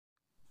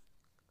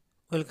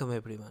Welcome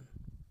everyone.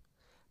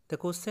 The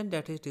question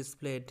that is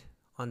displayed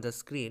on the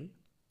screen,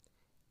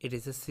 it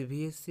is a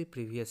CBSE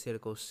previous year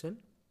question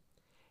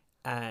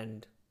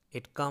and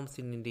it comes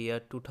in the year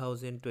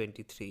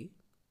 2023.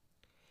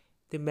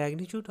 The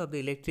magnitude of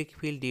the electric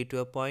field due to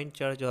a point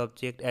charge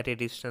object at a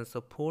distance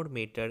of 4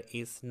 meter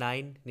is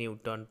 9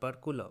 Newton per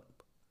coulomb.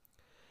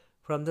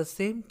 From the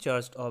same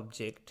charged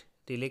object,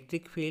 the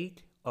electric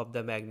field of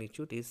the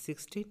magnitude is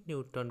 16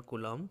 Newton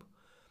coulomb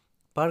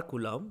per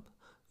coulomb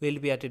will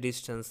be at a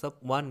distance of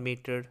 1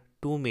 meter,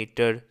 2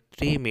 meter,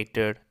 3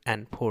 meter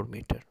and 4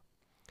 meter.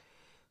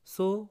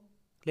 So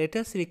let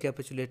us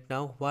recapitulate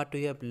now what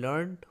we have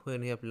learned when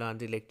we have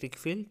learned the electric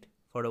field.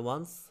 For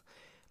once,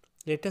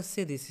 let us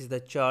say this is the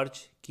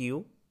charge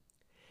Q,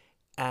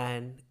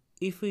 and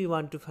if we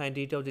want to find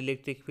it of the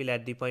electric field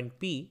at the point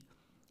P,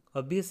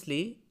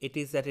 obviously it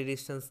is at a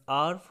distance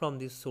r from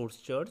the source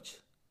charge.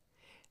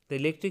 The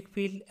electric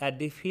field at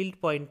the field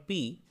point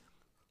P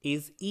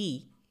is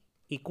E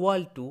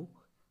equal to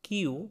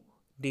Q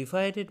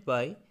divided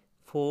by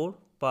 4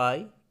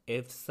 pi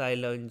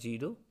epsilon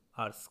 0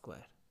 r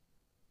square.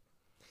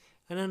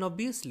 And then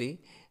obviously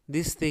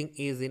this thing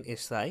is in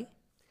SI,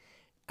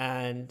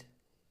 and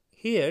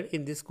here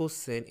in this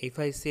question if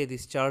I say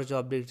this charge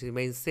object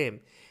remains same,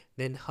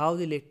 then how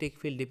the electric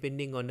field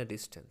depending on the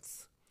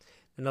distance?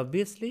 And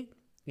obviously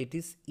it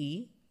is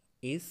E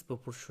is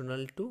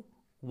proportional to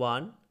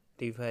 1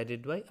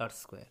 divided by r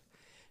square.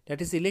 That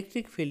is,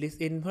 electric field is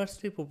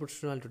inversely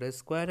proportional to the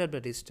square of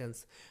the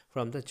distance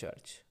from the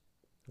charge.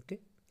 Okay.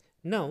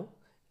 Now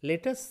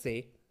let us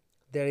say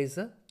there is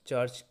a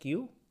charge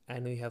Q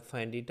and we have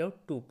find it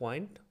out 2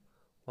 point.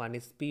 One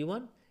is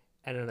P1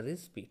 and another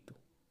is P2.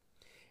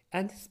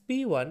 And this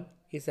P1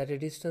 is at a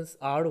distance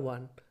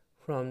R1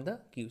 from the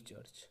Q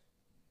charge.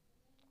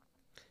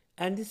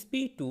 And this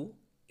P2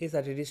 is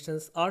at a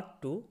distance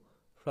R2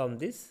 from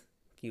this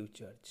Q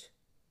charge.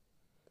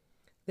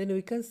 Then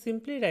we can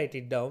simply write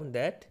it down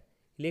that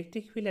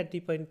electric field at the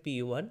point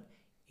P1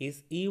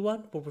 is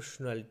E1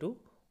 proportional to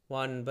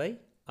 1 by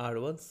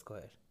R1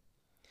 square,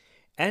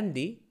 and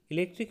the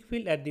electric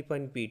field at the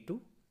point P2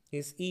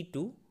 is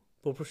E2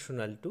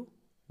 proportional to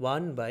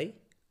 1 by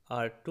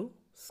R2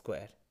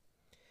 square.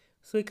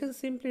 So we can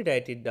simply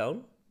write it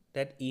down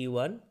that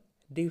E1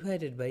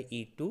 divided by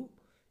E2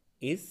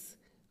 is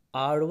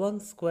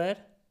R2 square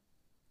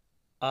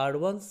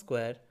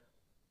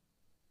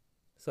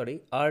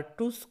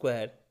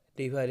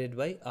divided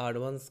by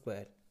R1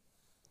 square,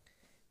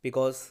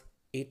 because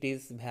it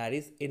is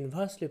varies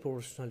inversely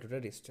proportional to the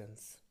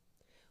distance.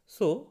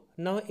 So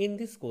now in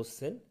this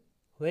question,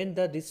 when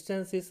the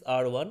distance is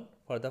R1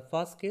 for the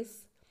first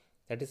case,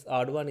 that is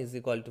R1 is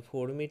equal to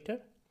 4 meter,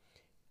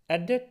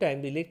 at that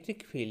time the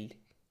electric field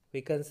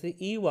we can say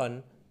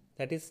E1,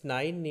 that is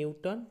 9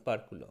 Newton per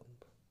coulomb.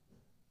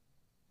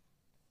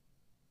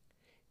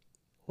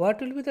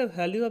 What will be the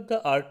value of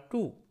the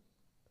R2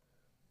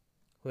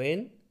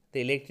 when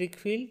the electric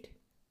field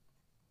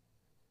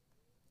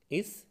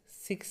is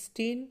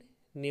 16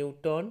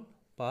 Newton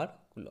per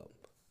coulomb?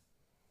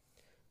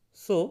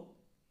 So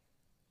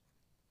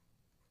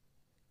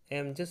I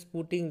am just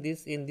putting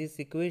this in this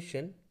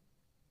equation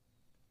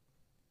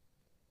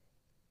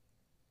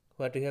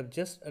what we have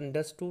just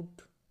understood.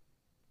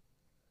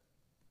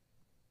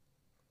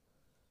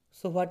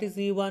 So what is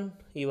E1?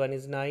 E1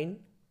 is 9.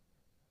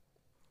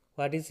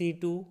 What is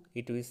E2?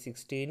 E2 is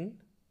 16.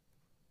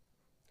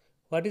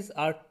 What is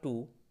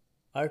R2?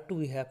 R2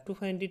 we have to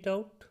find it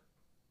out.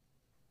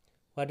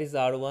 What is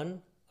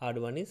R1?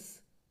 R1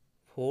 is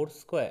 4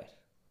 square.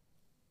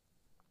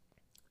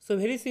 So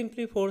very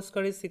simply 4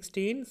 square is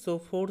 16. So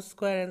 4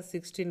 square and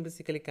 16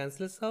 basically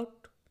cancels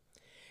out.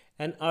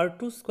 And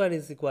R2 square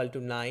is equal to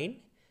 9.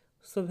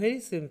 So very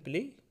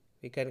simply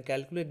we can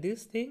calculate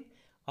this thing.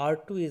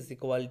 R2 is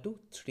equal to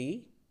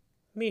 3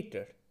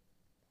 meter.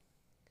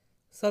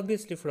 So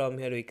obviously from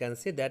here we can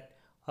say that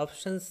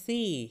option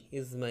C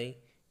is my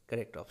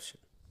correct option.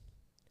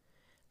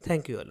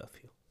 Thank you all of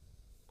you.